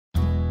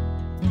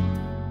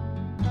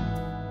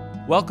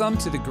Welcome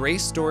to the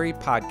Grace Story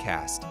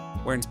Podcast,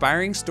 where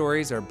inspiring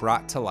stories are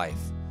brought to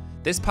life.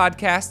 This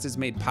podcast is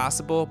made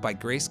possible by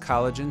Grace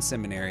College and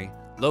Seminary,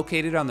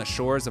 located on the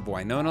shores of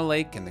Winona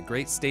Lake in the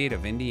great state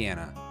of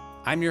Indiana.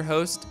 I'm your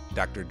host,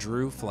 Dr.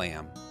 Drew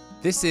Flam.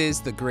 This is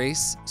the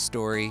Grace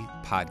Story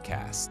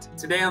Podcast.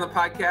 Today on the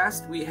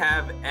podcast, we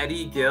have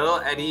Eddie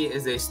Gill. Eddie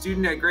is a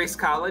student at Grace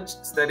College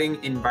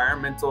studying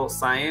environmental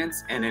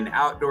science and an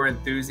outdoor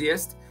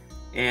enthusiast.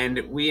 And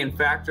we, in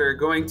fact, are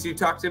going to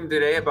talk to him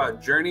today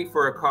about Journey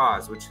for a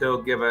Cause, which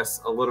he'll give us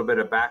a little bit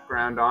of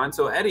background on.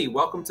 So, Eddie,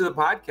 welcome to the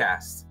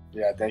podcast.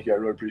 Yeah, thank you. I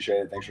really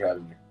appreciate it. Thanks for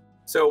having me.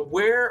 So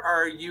where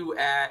are you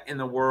at in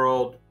the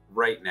world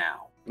right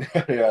now?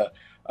 Yeah,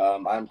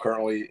 I'm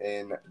currently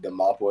in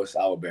Demopolis,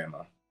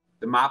 Alabama.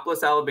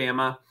 Demopolis,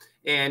 Alabama.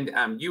 And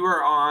you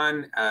are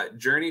on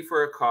Journey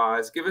for a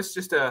Cause. Give us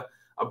just a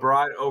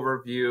broad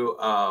overview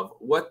of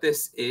what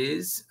this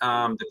is,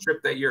 the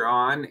trip that you're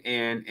on,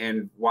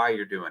 and why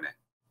you're doing it.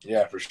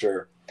 Yeah, for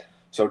sure.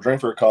 So Journey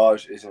for a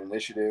Cause is an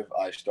initiative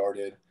I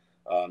started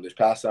this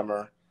past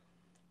summer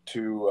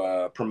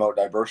to promote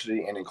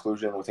diversity and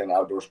inclusion within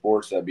outdoor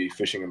sports. That'd be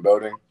fishing and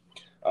boating.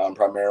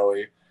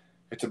 Primarily,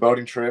 it's a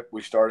boating trip.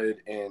 We started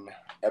in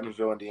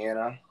Evansville,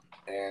 Indiana,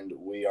 and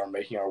we are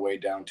making our way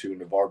down to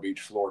Navarre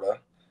Beach, Florida.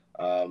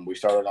 We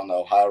started on the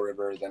Ohio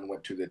River, then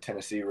went to the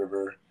Tennessee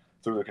River,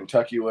 through the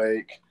Kentucky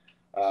Lake,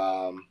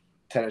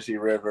 Tennessee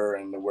River,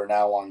 and we're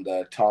now on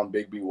the Tom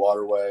Bigby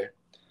Waterway.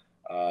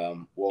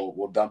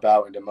 We'll dump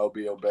out into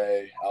Mobile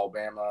Bay,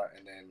 Alabama,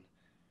 and then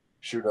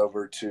shoot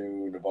over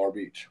to Navarre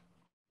Beach.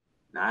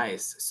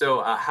 Nice.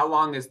 So how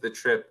long is the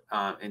trip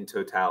in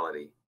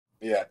totality?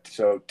 Yeah,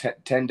 so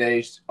 10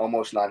 days,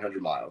 almost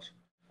 900 miles.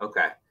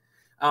 Okay.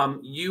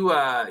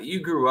 You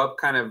grew up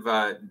kind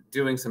of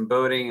doing some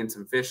boating and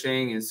some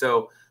fishing. And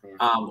so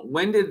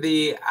when did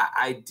the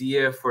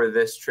idea for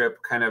this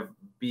trip kind of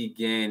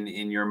begin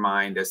in your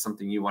mind as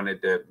something you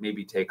wanted to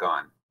maybe take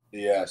on?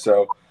 Yeah,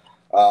 so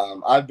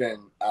I've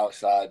been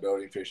outside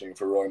boating, fishing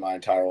for really my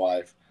entire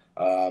life.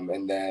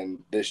 And then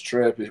this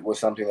trip was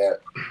something that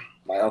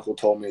my uncle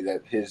told me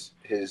that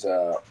his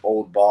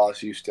old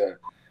boss used to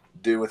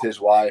do with his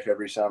wife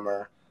every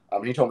summer.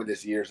 He told me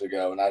this years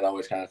ago, and I'd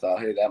always kind of thought,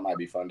 hey, that might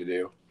be fun to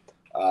do.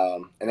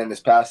 And then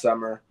this past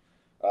summer,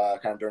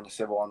 kind of during the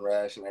civil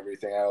unrest and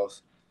everything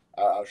else,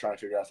 I was trying to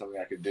figure out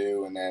something I could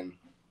do. And then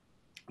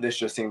this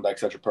just seemed like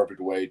such a perfect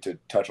way to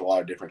touch a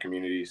lot of different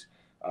communities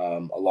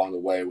along the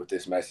way with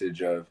this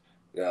message of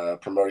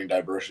promoting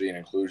diversity and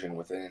inclusion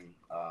within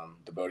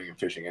the boating and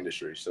fishing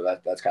industry. So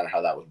that's kind of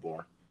how that was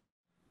born.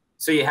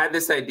 So you had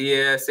this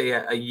idea, say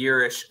a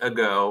year-ish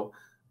ago.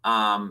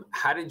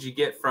 How did you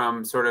get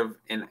from sort of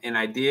an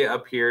idea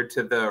up here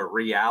to the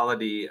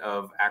reality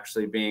of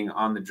actually being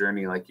on the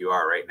journey like you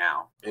are right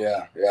now?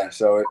 Yeah.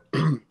 So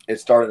it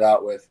started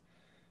out with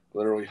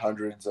literally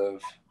hundreds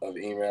of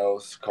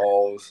emails,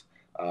 calls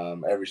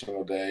every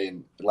single day.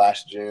 And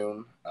last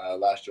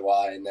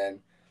July, and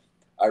then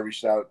I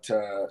reached out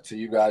to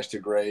you guys, to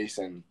Grace,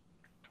 and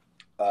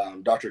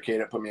Dr.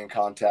 Kada put me in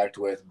contact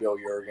with Bill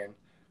Jurgen,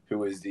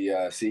 who is the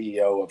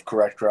CEO of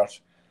Correct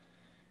Craft.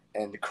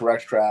 And the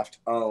Correct Craft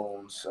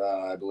owns,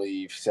 I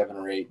believe, 7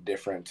 or 8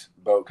 different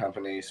boat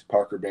companies,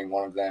 Parker being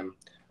one of them.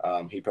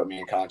 He put me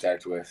in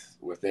contact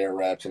with their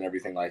reps and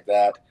everything like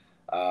that.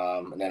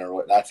 And then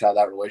that's how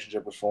that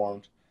relationship was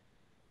formed.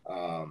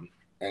 And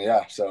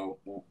yeah, so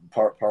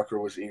Parker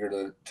was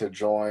eager to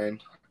join,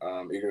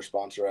 eager to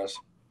sponsor us.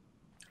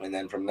 And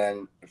then from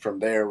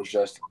there was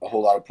just a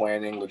whole lot of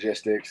planning,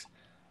 logistics,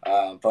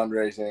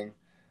 fundraising.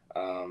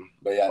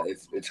 But yeah,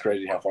 it's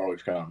crazy how far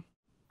we've come.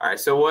 All right.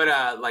 So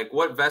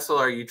what vessel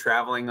are you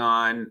traveling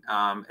on?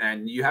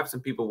 And you have some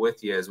people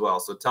with you as well.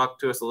 So talk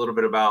to us a little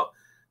bit about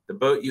the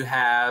boat you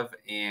have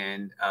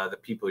and the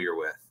people you're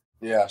with.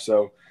 Yeah.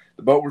 So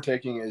the boat we're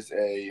taking is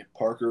a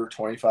Parker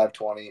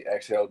 2520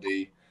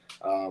 XLD.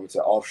 It's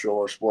an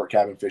offshore sport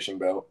cabin fishing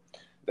boat.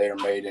 They are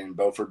made in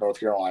Beaufort, North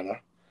Carolina,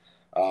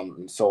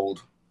 and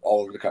sold all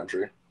over the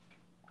country.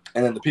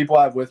 And then the people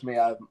I have with me,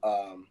 I have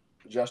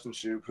Justin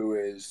Shoup, who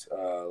is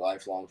a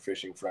lifelong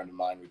fishing friend of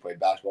mine. We played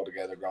basketball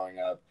together growing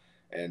up,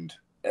 and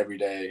every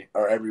day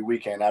or every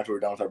weekend after we're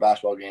done with our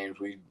basketball games,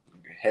 we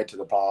head to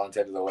the ponds,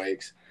 head to the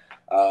lakes.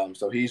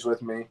 So he's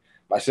with me.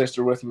 My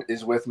sister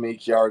is with me,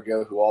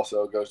 Kiarga, who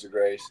also goes to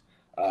Grace,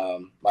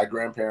 my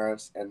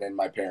grandparents, and then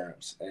my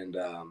parents. And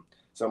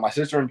so my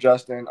sister and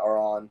Justin are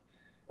on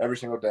every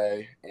single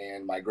day,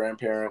 and my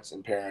grandparents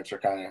and parents are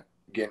kind of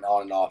getting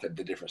on and off at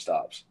the different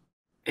stops.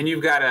 And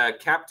you've got a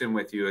captain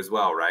with you as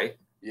well, right?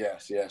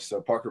 Yes.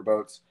 So Parker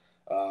Boats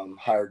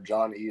hired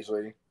John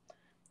Easley.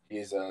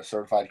 He's a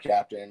certified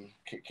captain,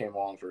 came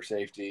on for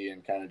safety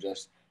and kind of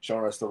just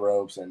showing us the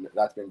ropes, and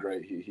that's been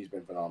great. He's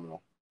been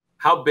phenomenal.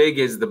 How big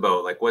is the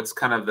boat? Like, what's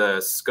kind of the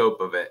scope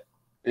of it?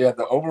 Yeah,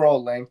 the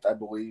overall length, I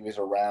believe, is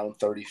around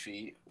 30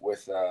 feet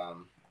with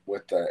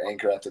the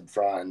anchor at the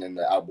front and then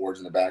the outboards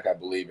in the back. I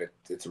believe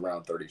it's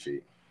around 30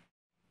 feet.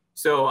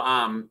 So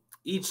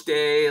each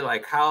day,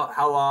 like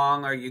how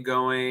long are you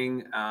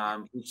going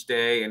each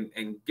day?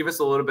 And give us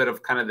a little bit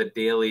of kind of the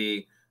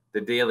daily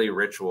the daily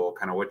ritual,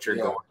 kind of what you're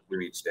Yeah. going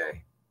through each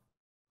day.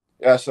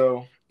 Yeah,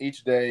 so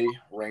each day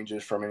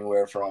ranges from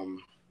anywhere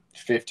from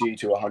 50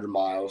 to 100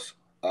 miles,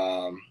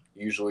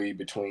 usually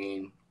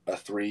between a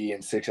 3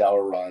 and 6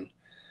 hour run.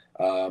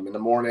 In the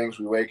mornings,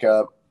 we wake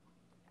up,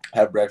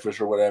 have breakfast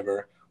or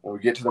whatever. When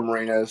we get to the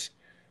marinas,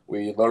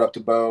 we load up the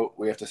boat.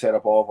 We have to set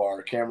up all of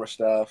our camera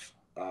stuff,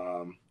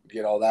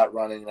 get all that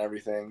running and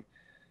everything.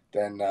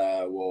 Then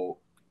we'll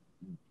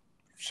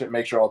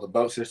make sure all the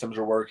boat systems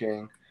are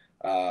working,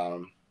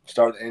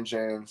 start the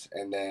engines,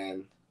 and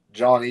then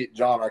John,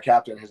 our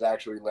captain, has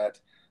actually let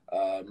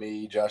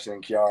me, Justin,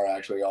 and Kiara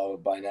actually all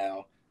by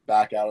now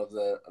back out of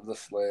the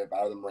slip,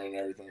 out of the marina and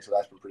everything. So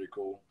that's been pretty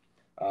cool.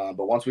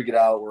 But once we get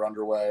out, we're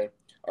underway.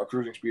 Our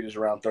cruising speed is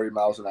around 30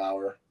 miles an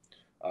hour.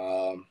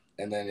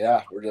 And then,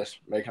 yeah, we're just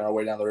making our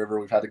way down the river.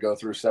 We've had to go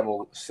through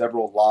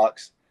several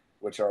locks,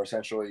 which are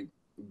essentially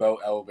boat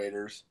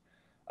elevators,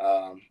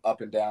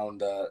 up and down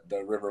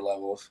the river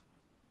levels.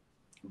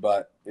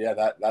 But yeah,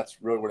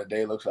 that's really what a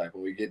day looks like.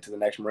 When we get to the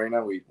next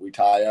marina, we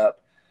tie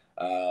up,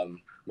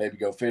 maybe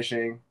go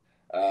fishing,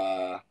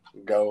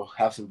 go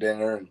have some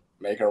dinner, and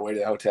make our way to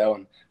the hotel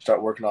and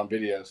start working on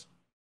videos.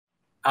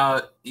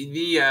 I've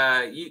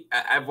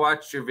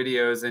watched your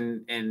videos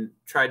and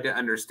tried to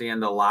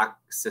understand the lock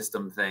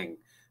system thing.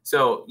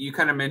 So you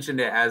kind of mentioned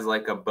it as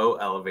like a boat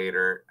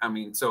elevator. I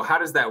mean, so how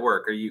does that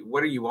work?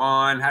 What are you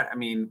on?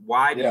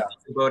 Why do you use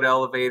a boat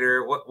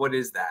elevator? What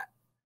is that?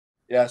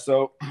 Yeah,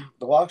 so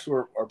the locks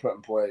are put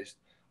in place.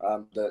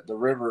 The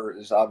river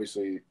is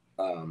obviously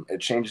it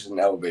changes in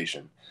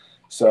elevation.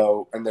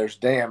 So, and there's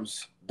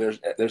dams. There's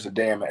a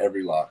dam at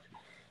every lock.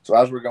 So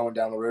as we're going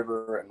down the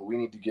river and we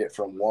need to get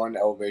from one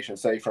elevation,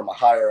 say from a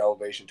higher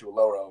elevation to a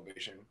lower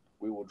elevation,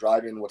 we will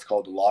drive in what's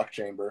called the lock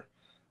chamber.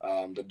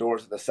 The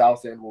doors at the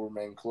south end will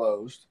remain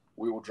closed.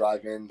 We will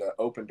drive in the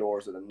open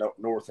doors at the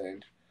north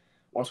end.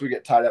 Once we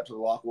get tied up to the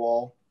lock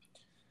wall,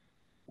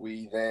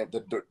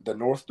 the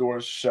north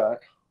doors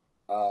shut,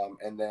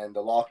 and then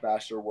the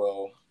lockmaster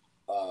will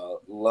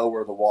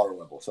lower the water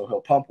level. So he'll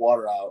pump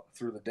water out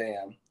through the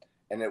dam,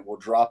 and it will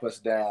drop us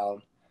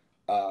down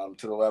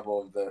to the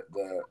level of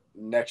the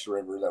next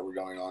river that we're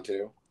going on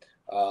to.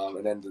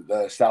 And then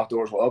the south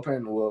doors will open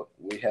and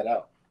we head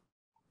out.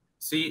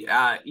 So,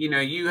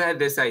 you had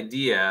this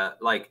idea,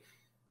 like,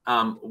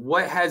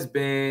 what has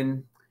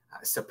been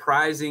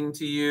surprising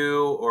to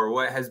you, or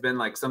what has been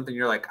like something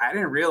you're like, I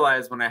didn't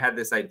realize when I had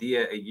this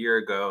idea a year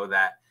ago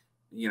that,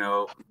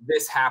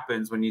 this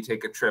happens when you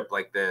take a trip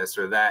like this,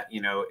 or that,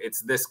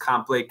 it's this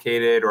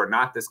complicated or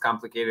not this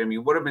complicated. I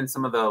mean, what have been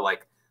some of the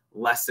like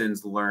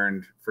lessons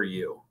learned for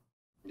you?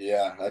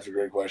 Yeah, that's a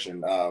great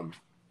question.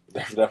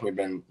 There's definitely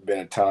been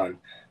a ton.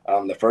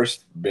 The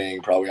first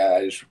being probably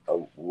I just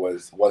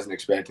wasn't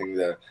expecting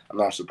the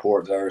amount of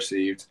support that I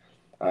received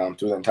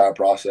through the entire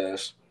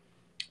process.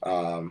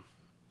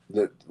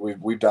 That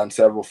we've done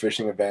several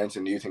fishing events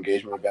and youth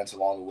engagement events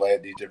along the way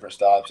at these different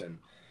stops, and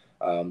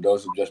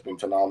those have just been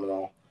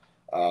phenomenal.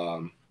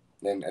 And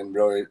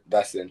really,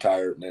 that's the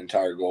entire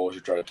goal, is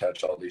to try to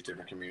touch all these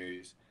different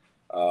communities.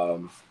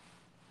 But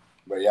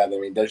yeah, I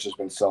mean, there's just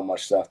been so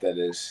much stuff that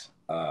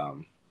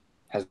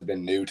has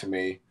been new to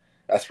me.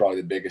 That's probably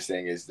the biggest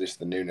thing, is just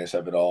the newness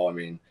of it all. I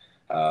mean,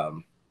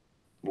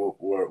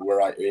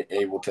 we're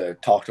able to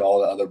talk to all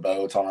the other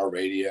boats on our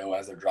radio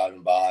as they're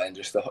driving by, and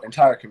just the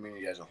entire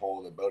community as a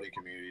whole. The boating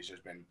community has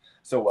just been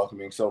so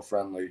welcoming, so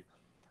friendly.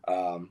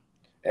 And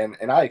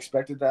I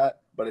expected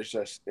that, but it's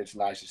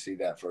nice to see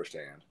that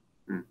firsthand.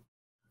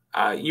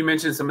 You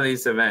mentioned some of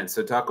these events,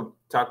 so talk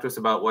to us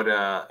about what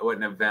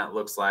an event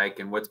looks like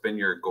and what's been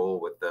your goal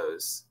with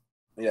those.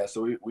 Yeah,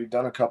 so we've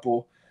done a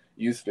couple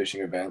youth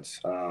fishing events,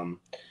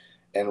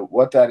 and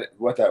what that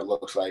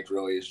looks like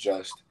really is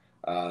just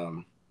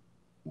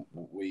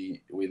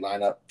we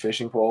line up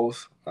fishing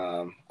poles.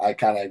 I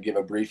kind of give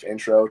a brief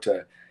intro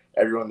to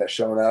everyone that's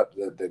shown up,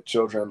 the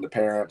children, the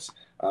parents,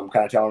 kind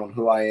of telling them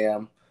who I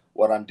am,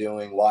 what I'm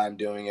doing, why I'm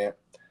doing it,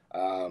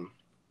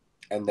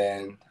 and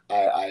then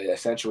I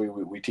essentially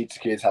we teach the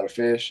kids how to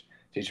fish,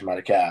 teach them how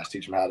to cast,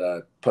 teach them how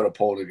to put a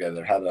pole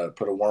together, how to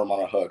put a worm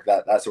on a hook,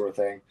 that sort of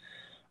thing.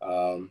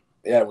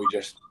 Yeah,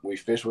 we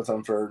fish with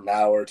them for an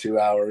hour, 2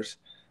 hours,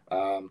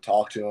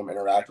 talk to them,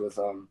 interact with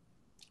them,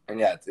 and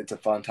yeah, it's a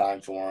fun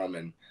time for them.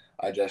 And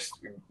I just,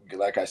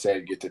 like I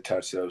said, get to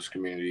touch those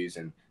communities,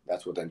 and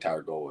that's what the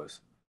entire goal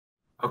is.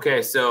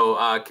 Okay,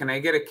 so can I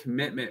get a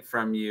commitment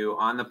from you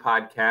on the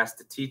podcast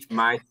to teach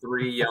my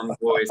 3 young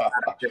boys how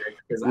to fish?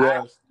 Because I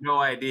have no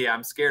idea.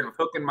 I'm scared of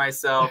hooking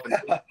myself.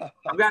 And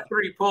I've got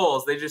 3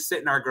 poles. They just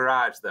sit in our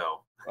garage,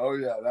 though. Oh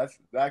yeah,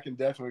 that can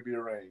definitely be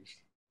arranged.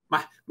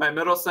 My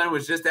middle son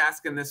was just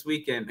asking this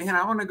weekend, man,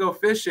 I want to go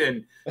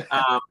fishing,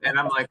 and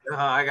I'm like,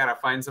 I gotta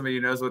find somebody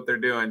who knows what they're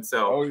doing.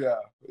 So, oh yeah,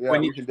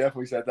 we can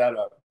definitely set that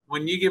up.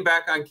 When you get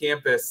back on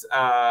campus,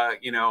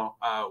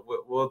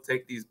 we'll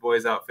take these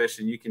boys out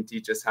fishing. You can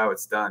teach us how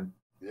it's done.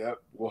 Yep,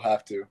 we'll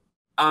have to.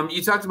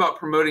 You talked about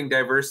promoting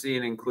diversity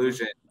and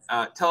inclusion.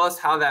 Tell us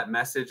how that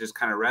message has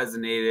kind of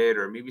resonated,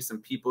 or maybe some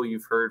people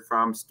you've heard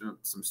from,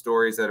 some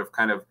stories that have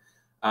kind of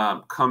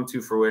come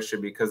to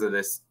fruition because of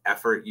this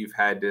effort you've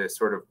had to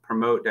sort of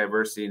promote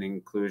diversity and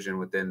inclusion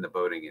within the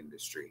boating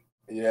industry?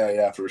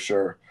 Yeah, for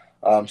sure.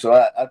 So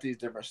at these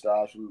different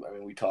stops,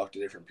 we talk to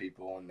different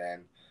people, and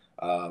then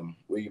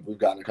we've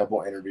gotten a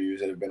couple interviews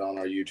that have been on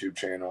our YouTube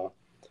channel.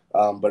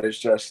 But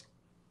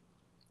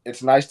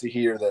it's nice to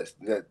hear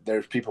that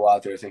there's people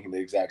out there thinking the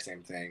exact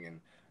same thing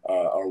and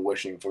are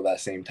wishing for that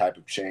same type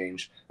of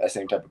change, that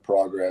same type of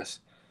progress.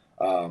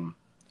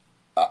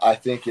 I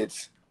think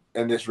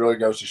and this really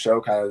goes to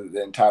show kind of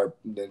the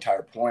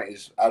entire point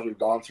is, as we've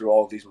gone through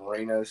all of these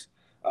marinas,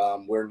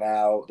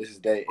 this is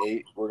day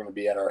 8. We're going to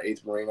be at our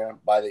 8th marina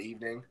by the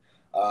evening.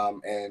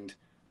 And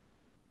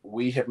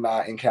we have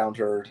not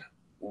encountered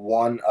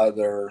one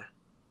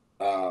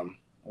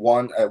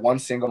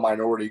single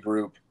minority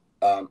group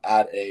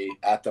at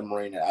the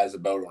marina as a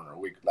boat owner.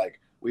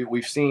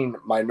 We've seen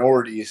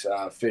minorities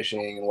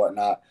fishing and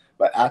whatnot,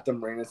 but at the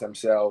marinas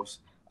themselves,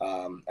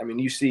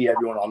 you see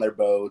everyone on their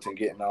boats and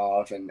getting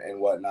off and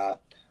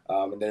whatnot,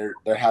 and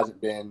there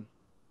hasn't been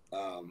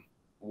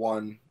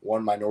one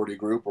minority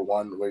group or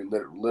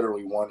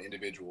literally one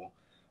individual.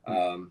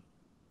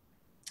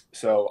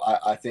 So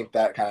I think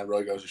that kind of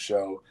really goes to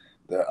show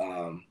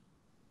the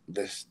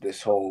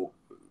this whole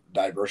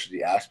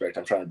diversity aspect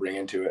I'm trying to bring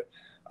into it.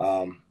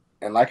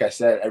 And like I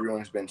said,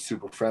 everyone's been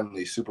super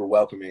friendly, super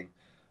welcoming.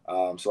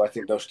 So I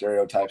think those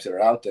stereotypes that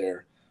are out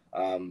there,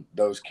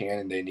 those can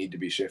and they need to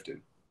be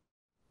shifted.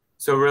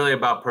 So really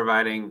about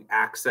providing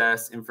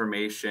access,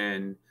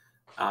 information,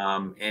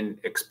 and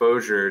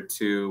exposure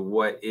to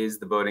what is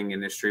the boating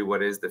industry,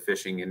 what is the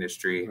fishing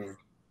industry,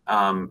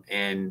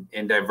 and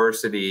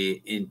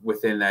diversity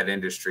within that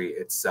industry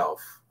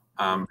itself.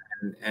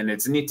 And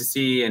it's neat to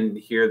see and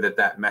hear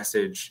that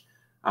message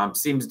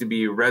seems to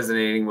be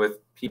resonating with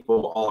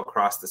people all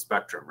across the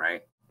spectrum,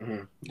 right?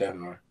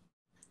 Definitely.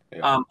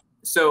 Yeah.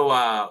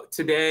 So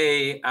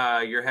today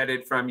you're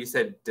headed from, you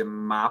said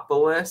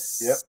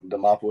Demopolis? Yep,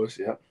 Demopolis,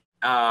 yep.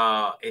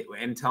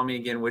 And tell me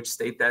again which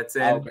state that's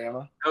in.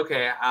 Alabama.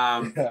 Okay.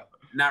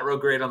 Not real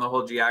great on the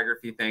whole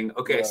geography thing.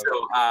 Okay, yeah.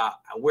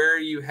 So where are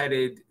you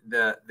headed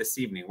this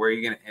evening? Where are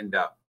you going to end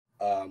up?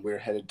 We're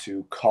headed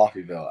to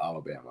Coffeyville,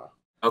 Alabama.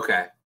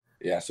 Okay.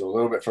 Yeah, so a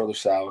little bit further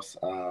south,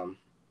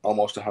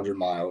 almost 100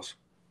 miles.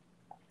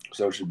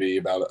 So it should be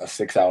about a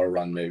 6-hour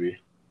run, maybe.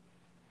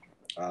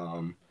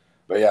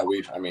 But yeah,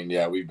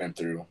 we've been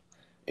through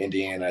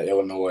Indiana,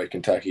 Illinois,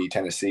 Kentucky,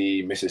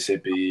 Tennessee,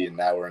 Mississippi, and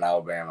now we're in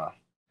Alabama.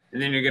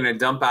 And then you're going to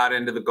dump out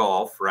into the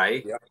Gulf,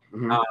 right? Yep.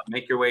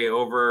 Make your way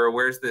over.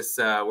 Where's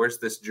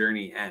this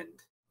journey end?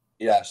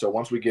 Yeah, so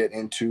once we get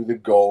into the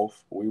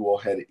Gulf, we will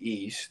head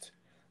east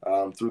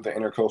through the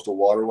Intercoastal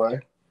Waterway,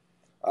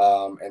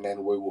 and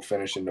then we will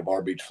finish in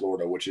Navarre Beach,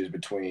 Florida, which is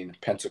between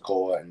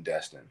Pensacola and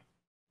Destin.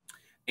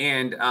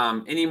 And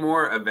any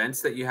more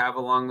events that you have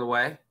along the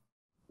way?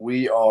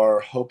 We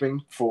are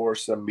hoping for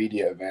some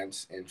media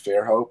events in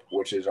Fairhope,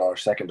 which is our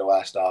second to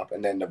last stop,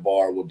 and then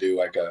Navarre will do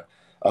like a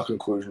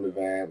conclusion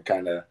event,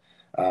 kind of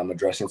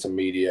addressing some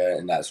media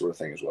and that sort of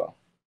thing as well.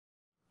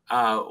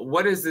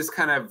 What is this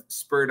kind of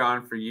spurred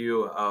on for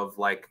you of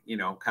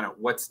kind of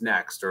what's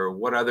next, or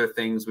what other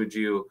things would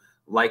you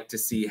like to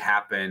see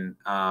happen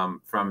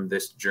from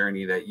this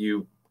journey that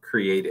you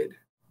created?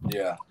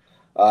 Yeah.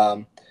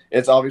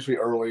 It's obviously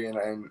early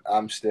and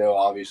I'm still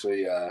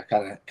obviously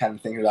kind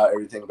of thinking about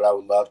everything, but I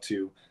would love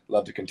to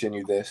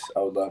continue this. I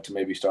would love to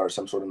maybe start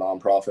some sort of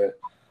nonprofit.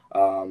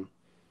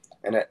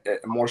 And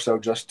more so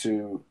just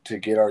to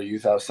get our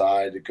youth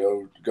outside, to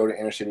go to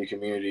inner city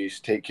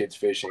communities, take kids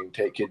fishing,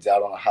 take kids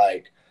out on a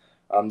hike,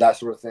 that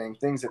sort of thing,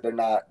 things that they're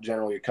not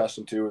generally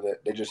accustomed to or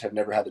that they just have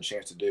never had the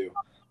chance to do.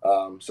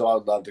 So I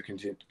would love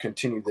to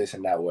continue this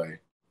in that way.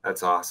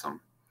 That's awesome.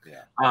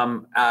 Yeah.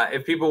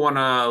 If people want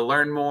to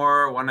learn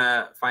more, want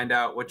to find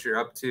out what you're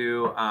up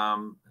to,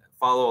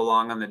 follow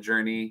along on the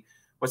journey,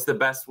 what's the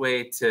best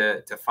way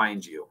to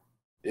find you?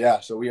 Yeah,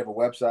 so we have a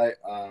website.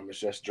 It's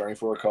just Journey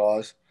for a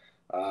Cause.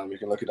 You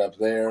can look it up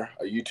there.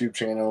 A YouTube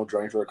channel,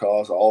 Journey for a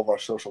Cause. All of our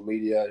social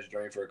media is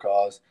Journey for a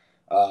Cause.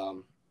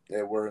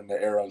 We're in the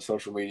era of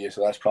social media,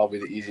 so that's probably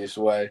the easiest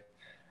way.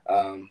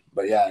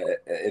 But yeah,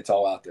 it's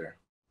all out there.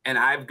 And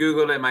I've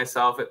Googled it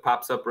myself. It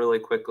pops up really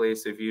quickly.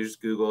 So if you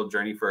just Google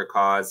Journey for a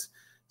Cause,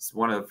 it's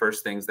one of the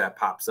first things that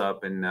pops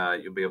up, and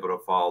you'll be able to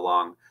follow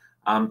along.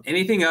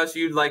 Anything else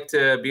you'd like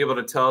to be able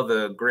to tell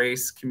the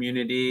Grace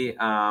community?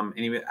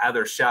 Any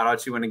other shout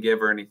outs you want to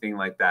give or anything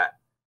like that?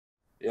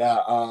 Yeah,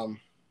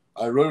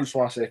 I really just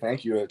want to say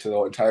thank you to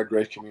the entire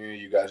Grace community.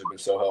 You guys have been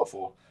so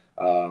helpful.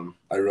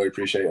 I really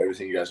appreciate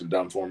everything you guys have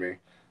done for me.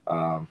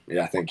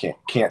 I think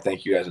can't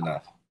thank you guys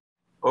enough.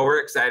 Well, we're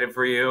excited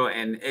for you,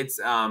 and it's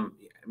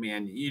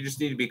man, you just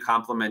need to be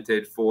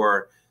complimented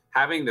for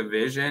having the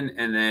vision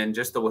and then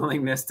just the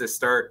willingness to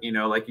start,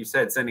 like you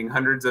said, sending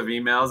hundreds of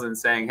emails and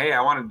saying, hey,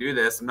 I want to do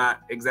this. I'm not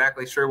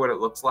exactly sure what it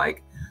looks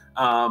like,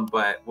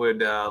 but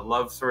would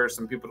love for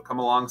some people to come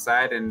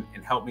alongside and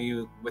help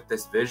me with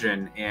this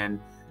vision. And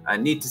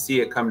neat to see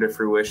it come to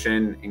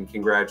fruition, and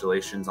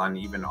congratulations on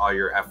even all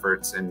your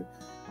efforts and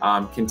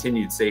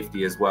continued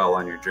safety as well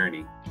on your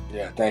journey.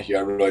 Yeah, thank you.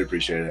 I really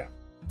appreciate it.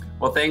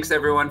 Well, thanks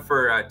everyone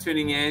for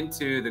tuning in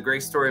to the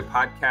Grace Story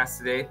podcast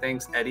today.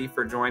 Thanks, Eddie,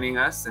 for joining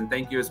us. And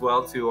thank you as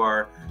well to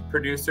our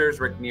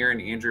producers, Rick Neer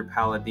and Andrew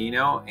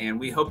Palladino. And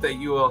we hope that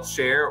you will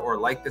share or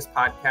like this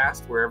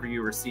podcast wherever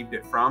you received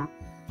it from.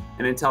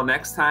 And until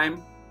next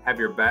time, have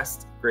your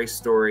best Grace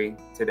Story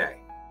today.